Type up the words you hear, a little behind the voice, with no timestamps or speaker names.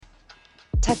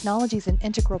Technology is an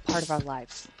integral part of our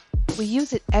lives. We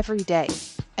use it every day,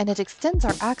 and it extends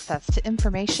our access to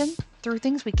information through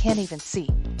things we can't even see.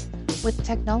 With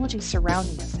technology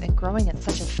surrounding us and growing at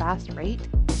such a fast rate,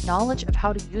 knowledge of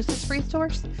how to use this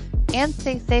resource and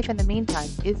stay safe in the meantime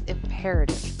is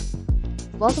imperative.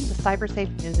 Welcome to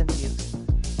CyberSafe News and Views,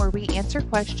 where we answer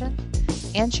questions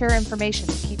and share information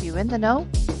to keep you in the know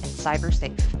and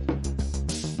cybersafe.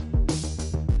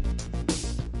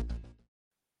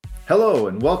 Hello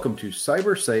and welcome to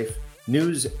CyberSafe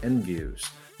News and Views.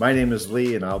 My name is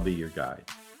Lee and I'll be your guide.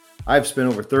 I've spent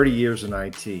over 30 years in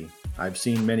IT. I've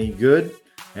seen many good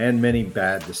and many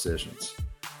bad decisions.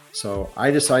 So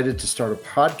I decided to start a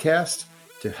podcast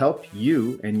to help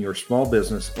you and your small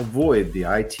business avoid the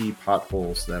IT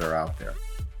potholes that are out there.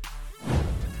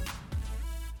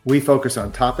 We focus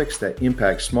on topics that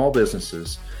impact small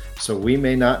businesses, so we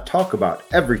may not talk about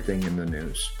everything in the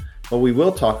news, but we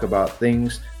will talk about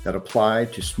things that apply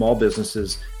to small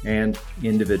businesses and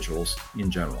individuals in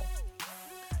general.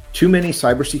 Too many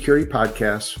cybersecurity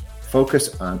podcasts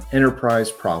focus on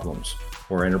enterprise problems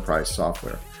or enterprise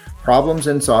software. Problems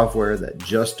in software that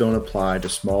just don't apply to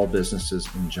small businesses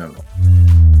in general.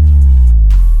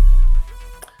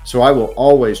 So I will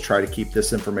always try to keep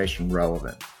this information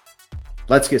relevant.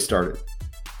 Let's get started.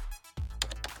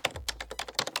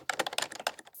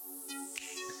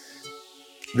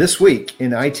 This week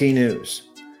in IT news,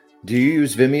 do you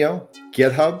use Vimeo,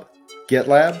 GitHub,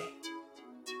 GitLab?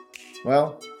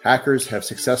 Well, hackers have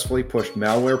successfully pushed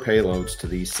malware payloads to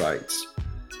these sites.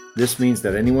 This means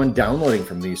that anyone downloading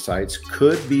from these sites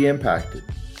could be impacted.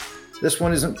 This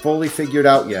one isn't fully figured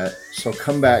out yet, so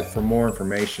come back for more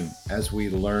information as we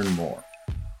learn more.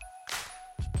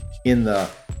 In the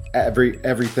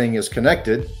Everything is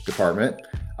Connected department,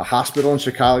 a hospital in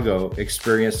Chicago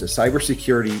experienced a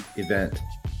cybersecurity event,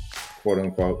 quote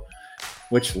unquote,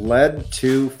 which led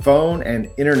to phone and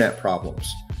internet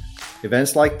problems.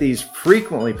 Events like these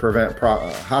frequently prevent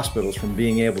hospitals from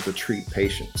being able to treat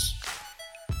patients.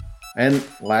 And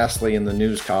lastly, in the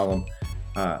news column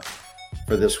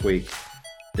for this week,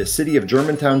 the city of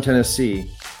Germantown,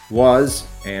 Tennessee was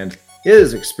and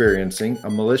is experiencing a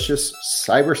malicious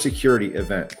cybersecurity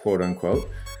event, quote unquote.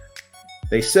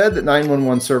 They said that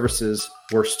 911 services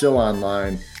were still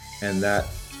online and that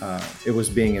it was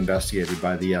being investigated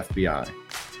by the FBI.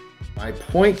 My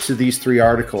point to these three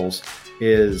articles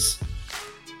is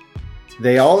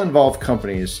they all involve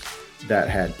companies that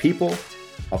had people,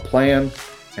 a plan,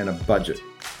 and a budget,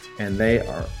 and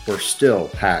were still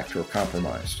hacked or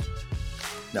compromised.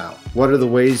 Now, what are the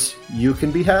ways you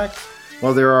can be hacked?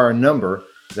 Well, there are a number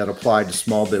that apply to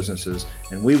small businesses,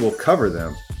 and we will cover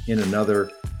them in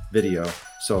another video,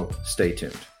 so stay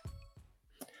tuned.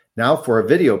 Now for a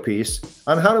video piece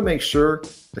on how to make sure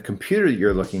the computer that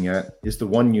you're looking at is the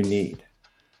one you need.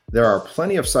 There are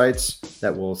plenty of sites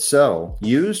that will sell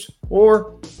used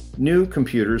or new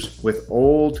computers with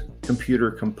old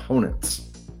computer components.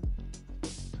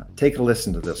 Take a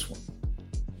listen to this one.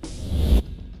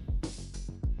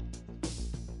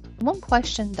 One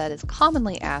question that is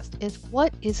commonly asked is,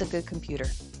 what is a good computer?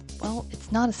 Well,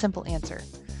 it's not a simple answer.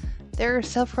 There are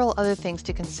several other things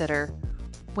to consider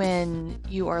when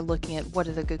you are looking at what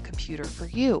is a good computer for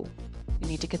you. You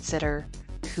need to consider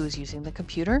who's using the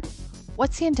computer,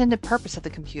 what's the intended purpose of the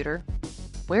computer,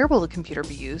 where will the computer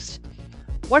be used,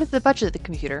 what is the budget of the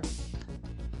computer.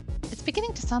 It's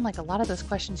beginning to sound like a lot of those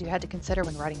questions you had to consider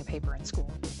when writing a paper in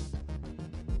school.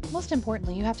 Most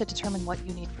importantly, you have to determine what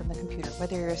you need from the computer,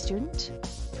 whether you're a student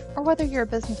or whether you're a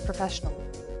business professional.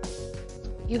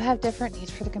 You have different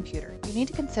needs for the computer. You need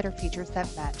to consider features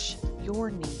that match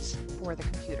your needs for the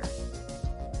computer.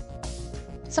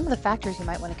 Some of the factors you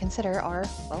might want to consider are,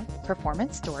 well,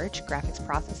 performance, storage, graphics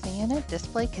processing unit,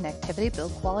 display, connectivity,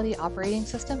 build quality, operating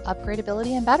system,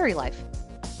 upgradability, and battery life.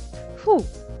 Whew!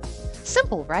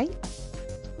 Simple, right?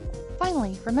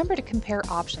 Finally, remember to compare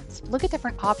options. Look at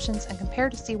different options and compare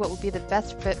to see what would be the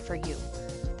best fit for you.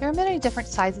 There are many different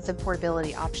sizes and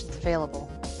portability options available,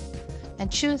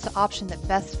 and choose the option that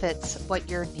best fits what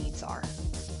your needs are.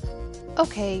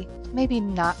 Okay, maybe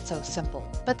not so simple,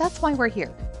 but that's why we're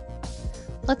here.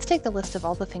 Let's take the list of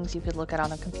all the things you could look at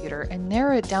on a computer and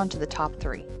narrow it down to the top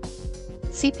three: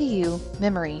 CPU,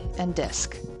 memory, and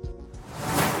disk.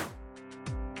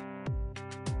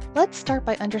 Let's start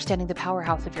by understanding the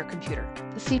powerhouse of your computer,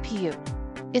 the CPU.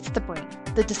 It's the brain,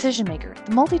 the decision maker,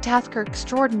 the multitasker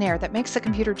extraordinaire that makes the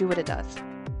computer do what it does.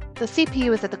 The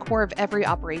CPU is at the core of every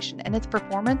operation, and its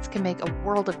performance can make a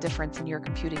world of difference in your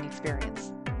computing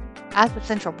experience. As the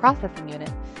central processing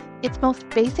unit, its most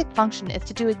basic function is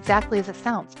to do exactly as it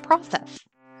sounds: process.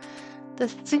 The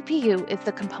CPU is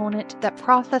the component that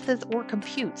processes or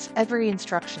computes every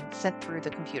instruction sent through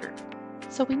the computer.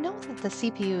 So we know that the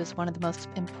CPU is one of the most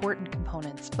important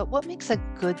components, but what makes a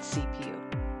good CPU?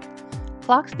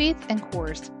 Clock speeds and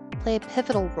cores play a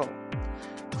pivotal role.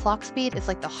 Clock speed is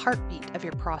like the heartbeat of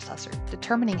your processor,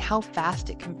 determining how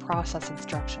fast it can process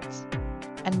instructions.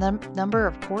 And the number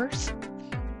of cores?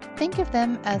 Think of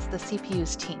them as the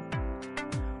CPU's team,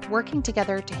 working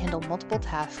together to handle multiple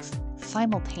tasks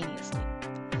simultaneously.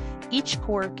 Each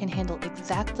core can handle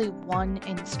exactly one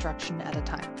instruction at a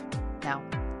time. Now,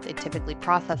 they typically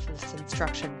process this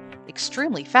instruction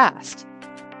extremely fast,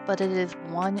 but it is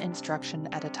one instruction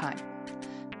at a time.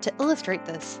 To illustrate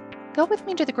this, go with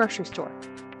me to the grocery store.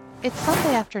 It's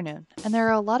Sunday afternoon, and there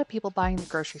are a lot of people buying the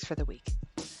groceries for the week.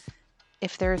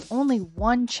 If there is only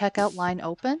one checkout line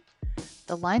open,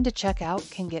 the line to check out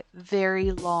can get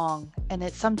very long, and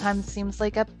it sometimes seems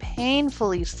like a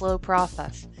painfully slow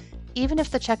process, even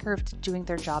if the checker is doing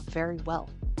their job very well.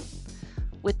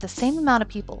 With the same amount of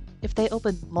people, if they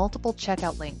open multiple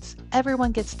checkout lanes,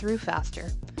 everyone gets through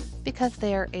faster because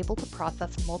they are able to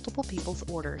process multiple people's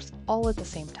orders all at the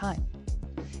same time.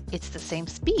 It's the same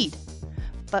speed,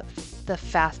 but the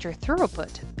faster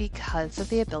throughput because of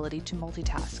the ability to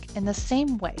multitask. In the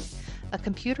same way, a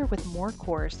computer with more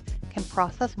cores can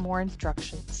process more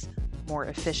instructions more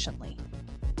efficiently.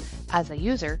 As a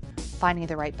user, finding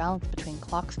the right balance between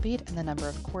clock speed and the number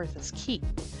of cores is key.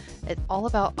 It's all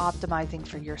about optimizing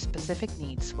for your specific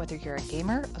needs, whether you're a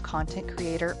gamer, a content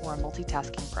creator, or a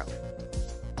multitasking pro.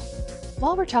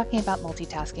 While we're talking about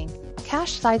multitasking,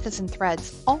 cache sizes and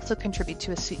threads also contribute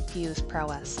to a CPU's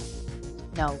prowess.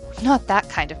 No, not that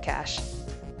kind of cache.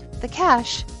 The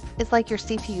cache is like your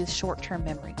CPU's short-term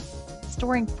memory,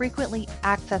 storing frequently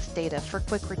accessed data for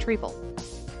quick retrieval.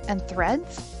 And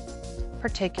threads,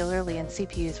 particularly in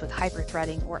CPUs with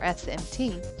hyperthreading or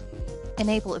SMT,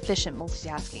 enable efficient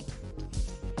multitasking.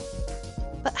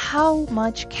 But how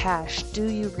much cache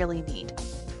do you really need?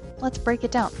 Let's break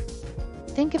it down.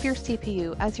 Think of your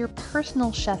CPU as your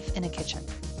personal chef in a kitchen.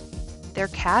 Their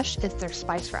cache is their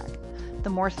spice rack. The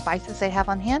more spices they have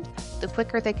on hand, the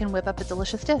quicker they can whip up a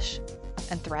delicious dish.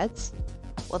 And threads?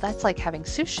 Well, that's like having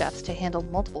sous chefs to handle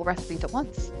multiple recipes at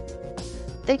once.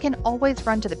 They can always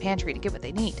run to the pantry to get what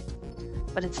they need,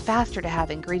 but it's faster to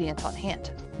have ingredients on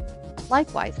hand.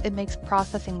 Likewise, it makes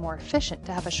processing more efficient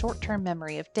to have a short-term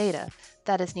memory of data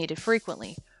that is needed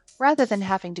frequently, rather than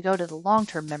having to go to the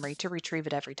long-term memory to retrieve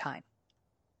it every time.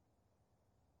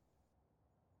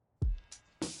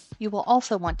 You will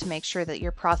also want to make sure that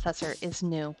your processor is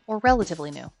new or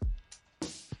relatively new.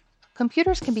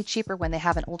 Computers can be cheaper when they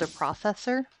have an older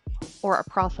processor or a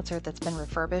processor that's been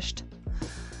refurbished,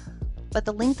 but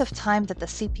the length of time that the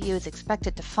CPU is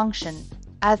expected to function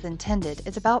as intended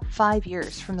is about 5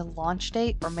 years from the launch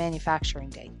date or manufacturing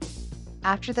date.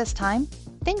 After this time,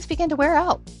 things begin to wear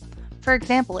out. For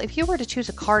example, if you were to choose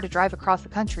a car to drive across the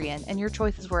country in, and your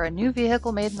choices were a new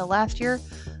vehicle made in the last year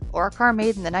or a car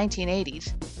made in the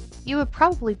 1980s, you would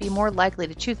probably be more likely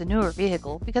to choose a newer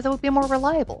vehicle because it would be more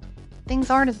reliable. Things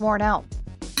aren't as worn out.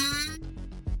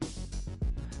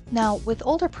 Now, with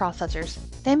older processors,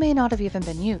 they may not have even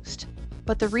been used,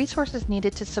 but the resources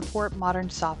needed to support modern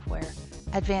software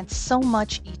advance so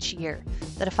much each year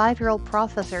that a 5-year-old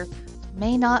processor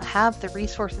may not have the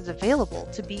resources available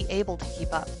to be able to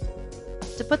keep up.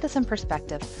 To put this in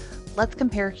perspective, let's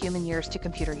compare human years to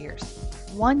computer years.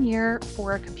 1 year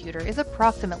for a computer is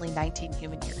approximately 19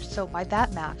 human years, so by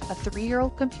that math, a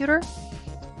 3-year-old computer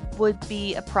would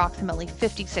be approximately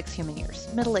 56 human years,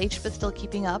 middle-aged but still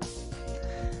keeping up.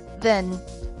 Then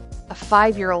a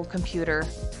 5-year-old computer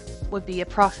would be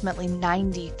approximately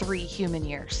 93 human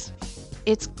years.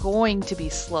 It's going to be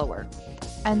slower,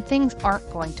 and things aren't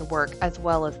going to work as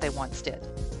well as they once did.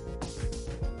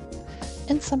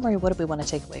 In summary, what do we want to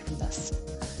take away from this?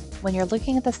 When you're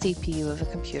looking at the CPU of a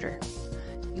computer,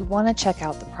 you want to check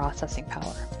out the processing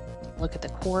power. Look at the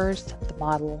cores, the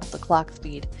model, the clock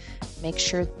speed. Make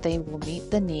sure they will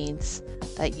meet the needs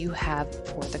that you have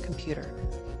for the computer.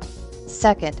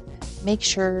 Second, make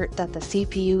sure that the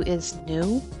CPU is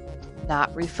new,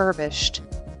 not refurbished.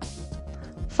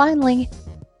 Finally,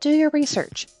 do your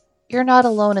research. You're not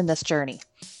alone in this journey.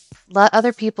 Let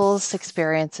other people's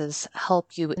experiences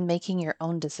help you in making your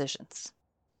own decisions.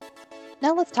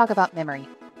 Now let's talk about memory.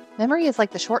 Memory is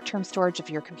like the short-term storage of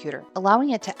your computer,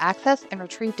 allowing it to access and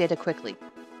retrieve data quickly.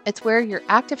 It's where your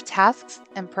active tasks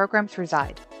and programs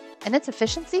reside, and its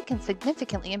efficiency can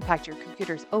significantly impact your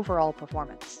computer's overall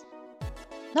performance.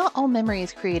 Not all memory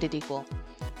is created equal.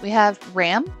 We have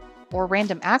RAM, or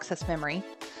random access memory,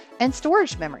 and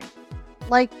storage memory,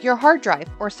 like your hard drive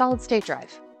or solid-state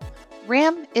drive.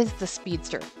 RAM is the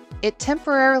speedster. It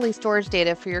temporarily stores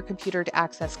data for your computer to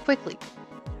access quickly.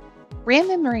 RAM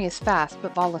memory is fast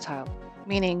but volatile,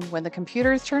 meaning when the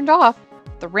computer is turned off,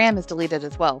 the RAM is deleted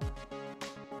as well.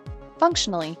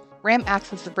 Functionally, RAM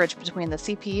acts as the bridge between the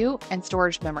CPU and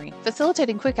storage memory,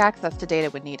 facilitating quick access to data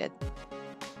when needed.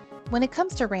 When it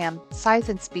comes to RAM, size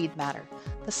and speed matter.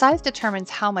 The size determines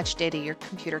how much data your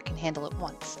computer can handle at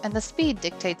once, and the speed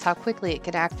dictates how quickly it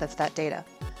can access that data.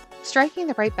 Striking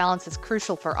the right balance is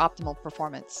crucial for optimal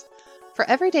performance. For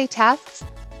everyday tasks,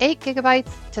 8 GB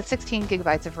to 16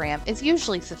 GB of RAM is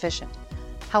usually sufficient.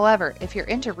 However, if you're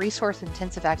into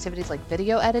resource-intensive activities like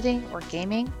video editing or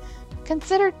gaming,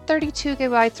 consider 32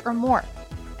 GB or more.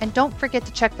 And don't forget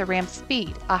to check the RAM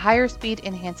speed. A higher speed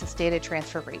enhances data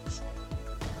transfer rates.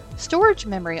 Storage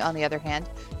memory, on the other hand,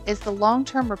 is the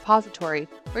long-term repository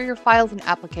where your files and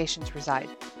applications reside.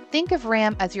 Think of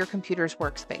RAM as your computer's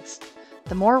workspace.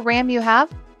 The more RAM you have,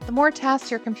 the more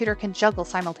tasks your computer can juggle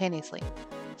simultaneously.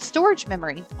 Storage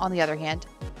memory, on the other hand,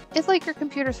 is like your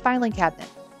computer's filing cabinet.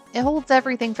 It holds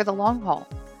everything for the long haul.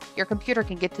 Your computer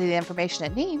can get to the information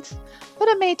it needs, but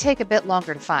it may take a bit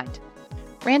longer to find.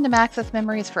 Random access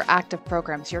memory is for active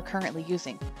programs you're currently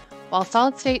using, while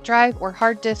solid-state drive or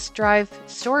hard disk drive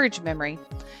storage memory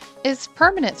is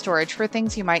permanent storage for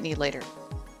things you might need later.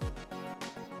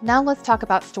 Now let's talk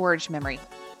about storage memory.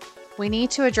 We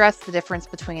need to address the difference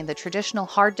between the traditional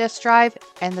hard disk drive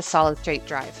and the solid-state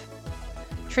drive.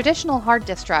 Traditional hard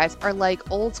disk drives are like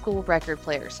old-school record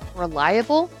players,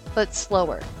 reliable but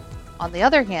slower. On the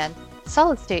other hand,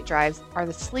 solid-state drives are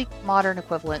the sleek, modern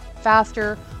equivalent,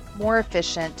 faster, more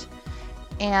efficient,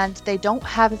 and they don't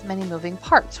have as many moving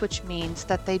parts, which means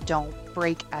that they don't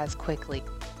break as quickly.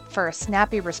 For a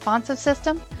snappy, responsive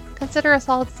system, consider a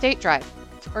solid-state drive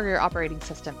for your operating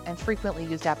system and frequently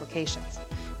used applications.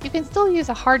 You can still use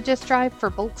a hard disk drive for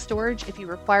bulk storage if you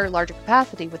require larger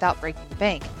capacity without breaking the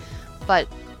bank, but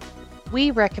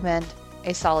we recommend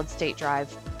a solid-state drive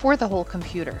for the whole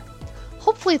computer.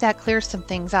 Hopefully that clears some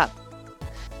things up.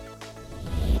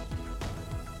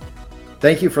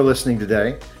 Thank you for listening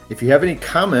today. If you have any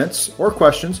comments or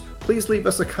questions, please leave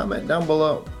us a comment down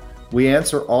below. We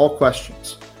answer all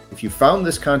questions. If you found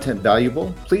this content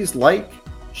valuable, please like,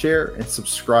 share, and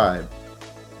subscribe.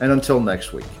 And until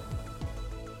next week.